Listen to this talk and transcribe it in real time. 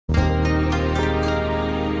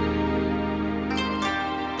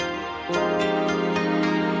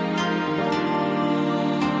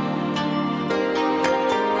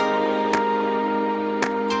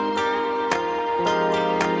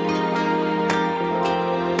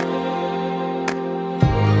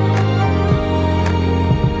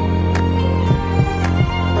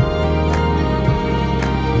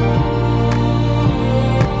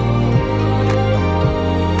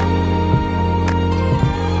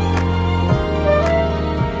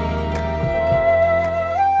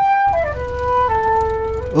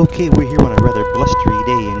Okay, we're here on a rather blustery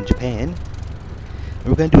day in Japan. And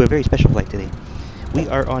we're going to do a very special flight today. We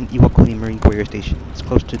are on Iwakuni Marine Corps Air Station. It's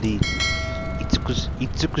close to the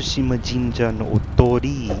Itsukushima Jinja no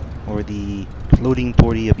Torii, or the floating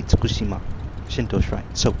Torii of Itsukushima Shinto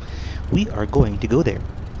Shrine. So, we are going to go there.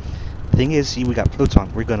 The thing is, see, we got floats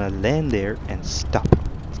on. We're going to land there and stop.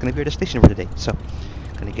 It's going to be our destination for today. So,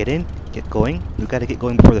 going to get in, get going. We've got to get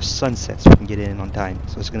going before the sun sets so we can get in on time.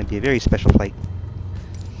 So it's going to be a very special flight.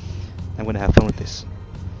 I'm going to have fun with this.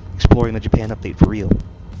 Exploring the Japan update for real.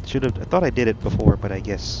 I thought I did it before, but I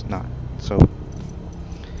guess not. So,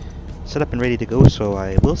 set up and ready to go, so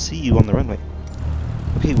I will see you on the runway.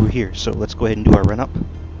 Okay, we're here, so let's go ahead and do our run-up.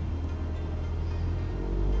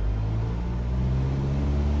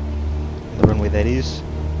 The runway that is.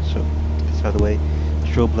 So, get this out of the way.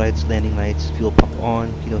 Strobe lights, landing lights, fuel pump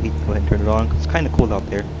on. Heat, go ahead and turn it on, 'cause it's kind of cold out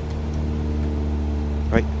there.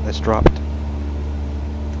 Right, that's dropped.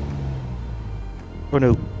 Oh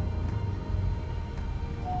no.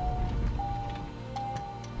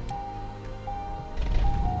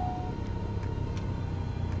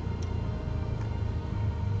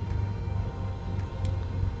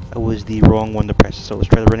 That was the wrong one to press, so let's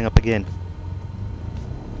try the running up again.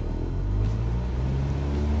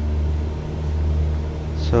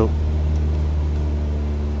 So,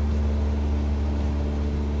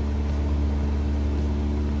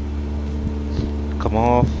 come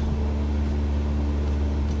off.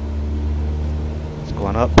 It's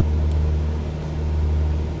going up.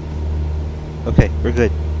 Okay, we're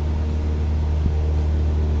good.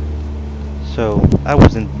 So, that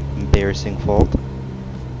was an embarrassing fault.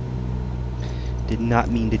 Did not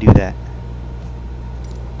mean to do that.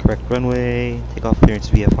 Correct runway, takeoff clearance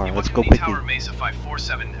VFR. Let's go quickly. Tower Mesa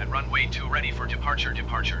 547 at runway 2 ready for departure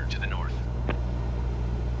to the north.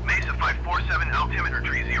 Mesa 547 altimeter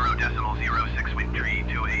tree 0.06 wind tree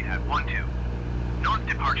 28 at 12. North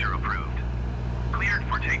departure approved. Cleared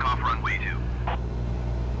for takeoff runway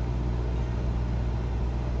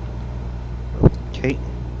 2. Okay.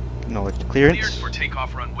 Acknowledge the clearance. Cleared for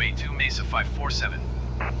takeoff runway 2 Mesa 547.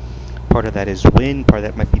 Part of that is wind, part of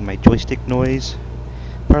that might be my joystick noise.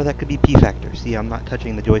 Part of that could be P factor. See, I'm not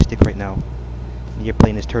touching the joystick right now. The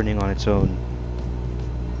airplane is turning on its own.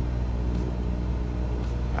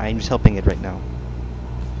 I'm just helping it right now.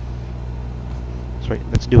 That's right,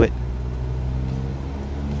 let's do it.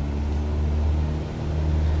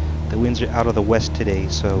 The winds are out of the west today,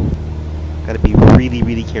 so gotta be really,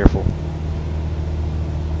 really careful.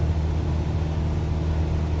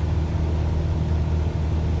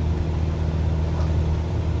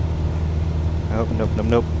 Oh,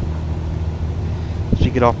 nope. As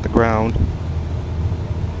you get off the ground.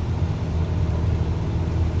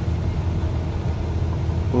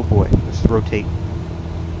 Oh boy, let's rotate.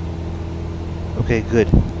 Okay, good.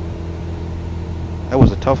 That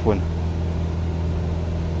was a tough one.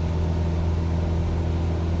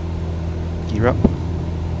 Gear up.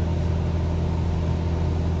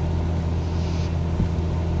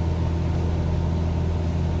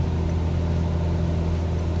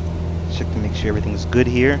 Check to make sure everything's good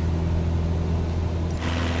here.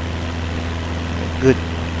 Good.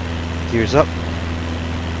 Gears up.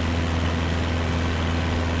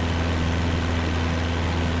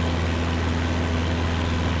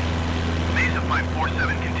 Mesa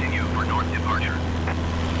 547 continue for north departure.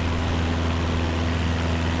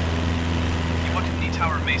 Iwakuni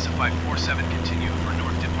Tower Mesa 547 continue for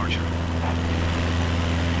north departure.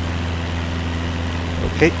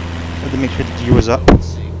 Okay. Had to make sure the gear was up.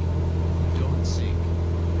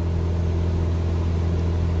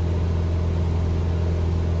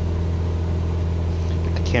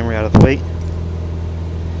 Camera out of the way.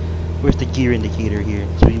 Where's the gear indicator here?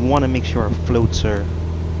 So we want to make sure our floats are...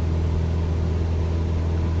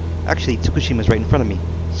 Actually, Itsukushima is right in front of me,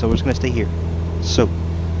 so we're just going to stay here. So,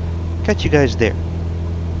 catch you guys there.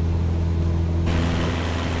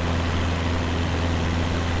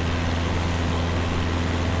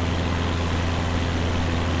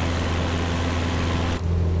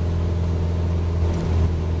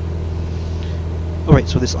 Alright,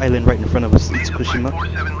 so this island right in front of us is Itsukushima.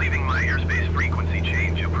 547 leaving my airspace frequency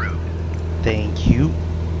change approved. Thank you.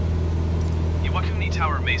 Iwakuni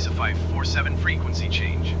Tower Mesa 547 frequency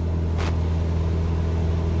change.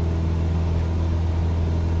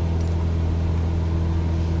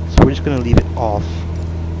 So we're just going to leave it off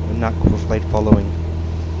and not go for flight following.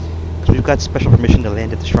 Because we've got special permission to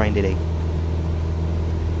land at the shrine today.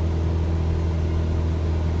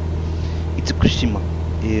 Itsukushima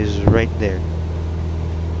is right there.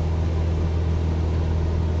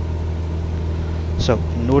 So,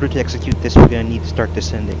 in order to execute this, we're going to need to start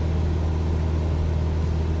descending.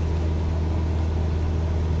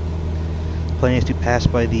 plan is to pass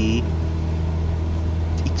by the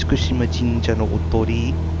Itsukushima Jinja no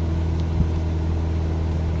Otori.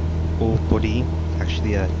 Otori.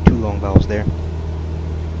 Actually, two long vowels there.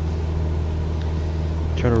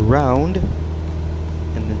 Turn around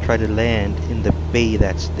and then try to land in the bay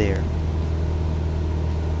that's there.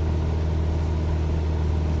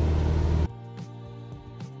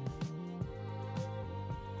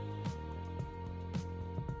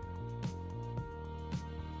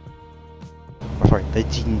 Oh, sorry, the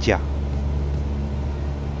Jinja.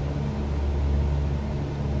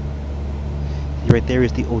 Right there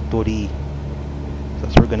is the Otori. So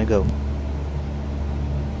that's where we're gonna go.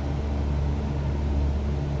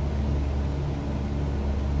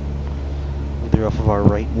 They're off of our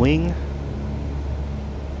right wing.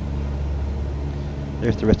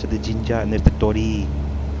 There's the rest of the Jinja, and there's the Torii.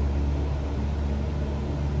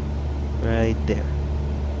 Right there.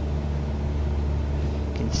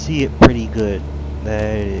 You can see it pretty good.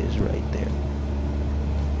 That is right there.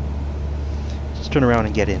 Let's turn around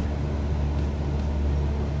and get in.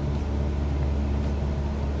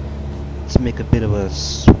 Let's make a bit of a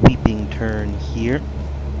sweeping turn here.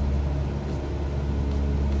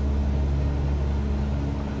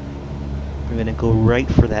 We're gonna go right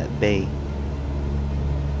for that bay.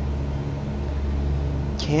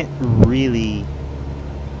 Can't really,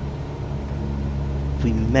 if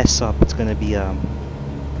we mess up, it's gonna be a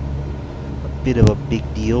bit of a big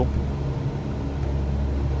deal.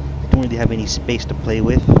 We don't really have any space to play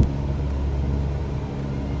with.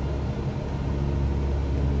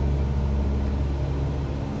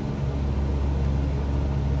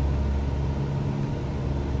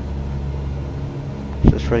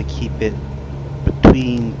 Let's try to keep it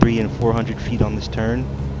between 300 and 400 feet on this turn.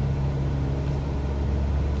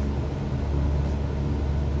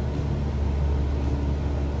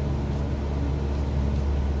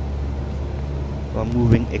 While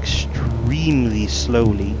moving extremely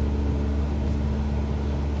slowly,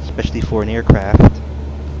 especially for an aircraft.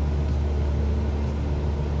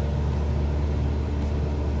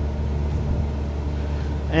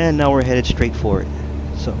 And now we're headed straight for it.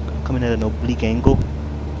 So, coming at an oblique angle.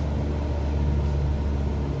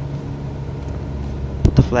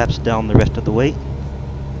 Put the flaps down the rest of the way.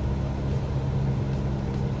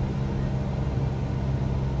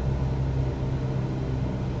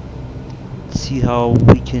 See how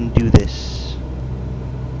we can do this.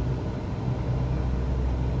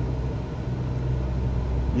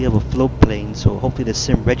 We have a float plane, so hopefully the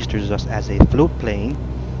sim registers us as a float plane.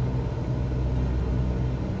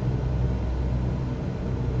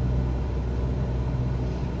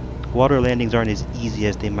 Water landings aren't as easy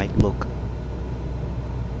as they might look.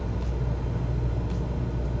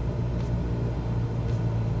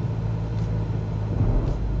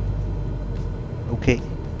 Okay.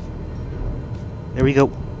 There we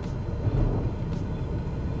go.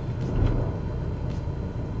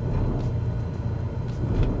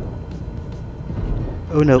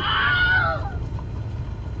 Oh no.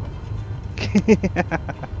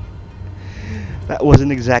 That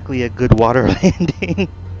wasn't exactly a good water landing.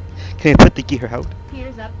 Can I put the gear out?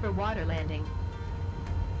 Gears up for water landing.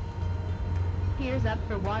 Gears up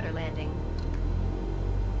for water landing.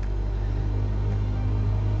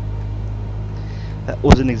 That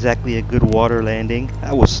wasn't exactly a good water landing.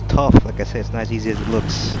 That was tough. Like I said, it's not as easy as it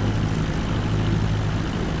looks.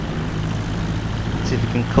 Let's see if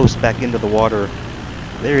we can coast back into the water.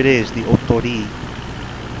 There it is, the Otori.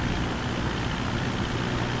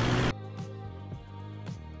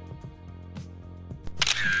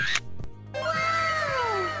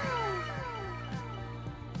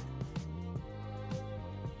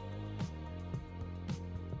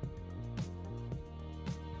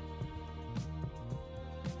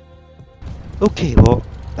 Okay, well,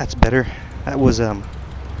 that's better. That was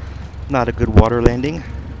not a good water landing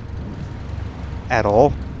at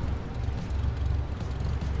all.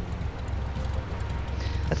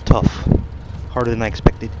 That's tough. Harder than I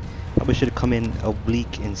expected. Probably should have come in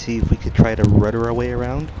oblique and see if we could try to rudder our way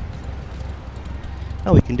around.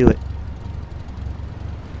 Oh, we can do it.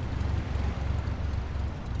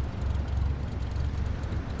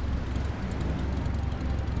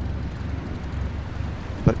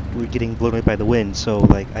 But we're getting blown away by the wind, so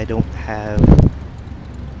like I don't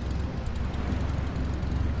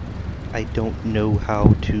know how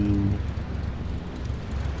to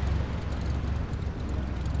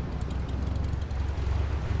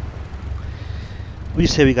we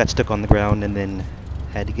just say we got stuck on the ground and then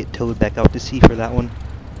had to get towed back out to sea for that one.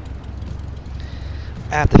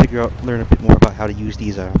 I have to learn a bit more about how to use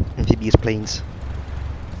these amphibious planes.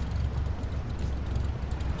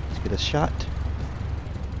 Let's get a shot.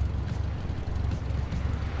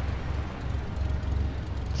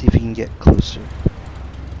 See if we can get closer.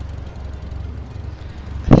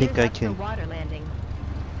 I think I Gears up for can. water landing.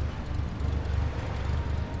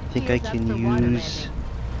 I think I Gears up can for water use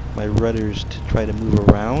landing. my rudders to try to move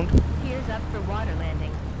around. Gears up for water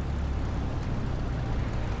landing.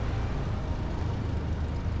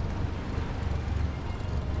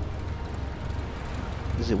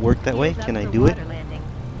 Does it work that way? Gears up Can I for do it? water landing.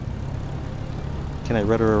 Can I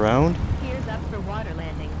rudder around? Gears up for water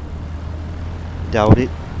landing. Doubt it.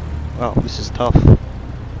 Wow, this is tough.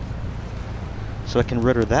 So I can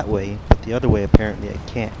rudder that way, but the other way apparently I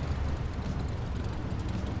can't.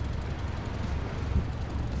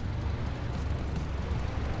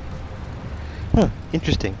 Huh,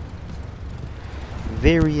 interesting.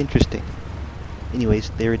 Very interesting. Anyways,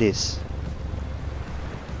 there it is.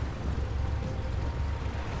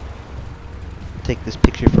 Take this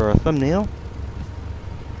picture for our thumbnail.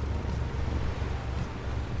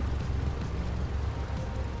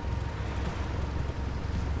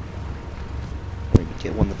 Maybe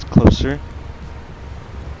get one that's closer.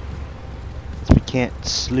 Since we can't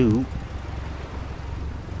slew.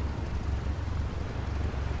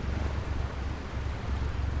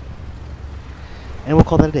 And we'll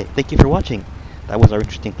call that a day. Thank you for watching. That was our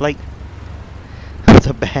interesting flight. That was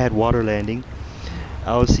a bad water landing.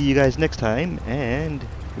 I'll see you guys next time, and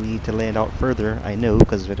we need to land out further, I know,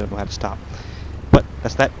 because I don't know how to stop. But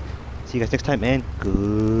that's that. See you guys next time, and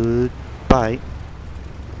goodbye.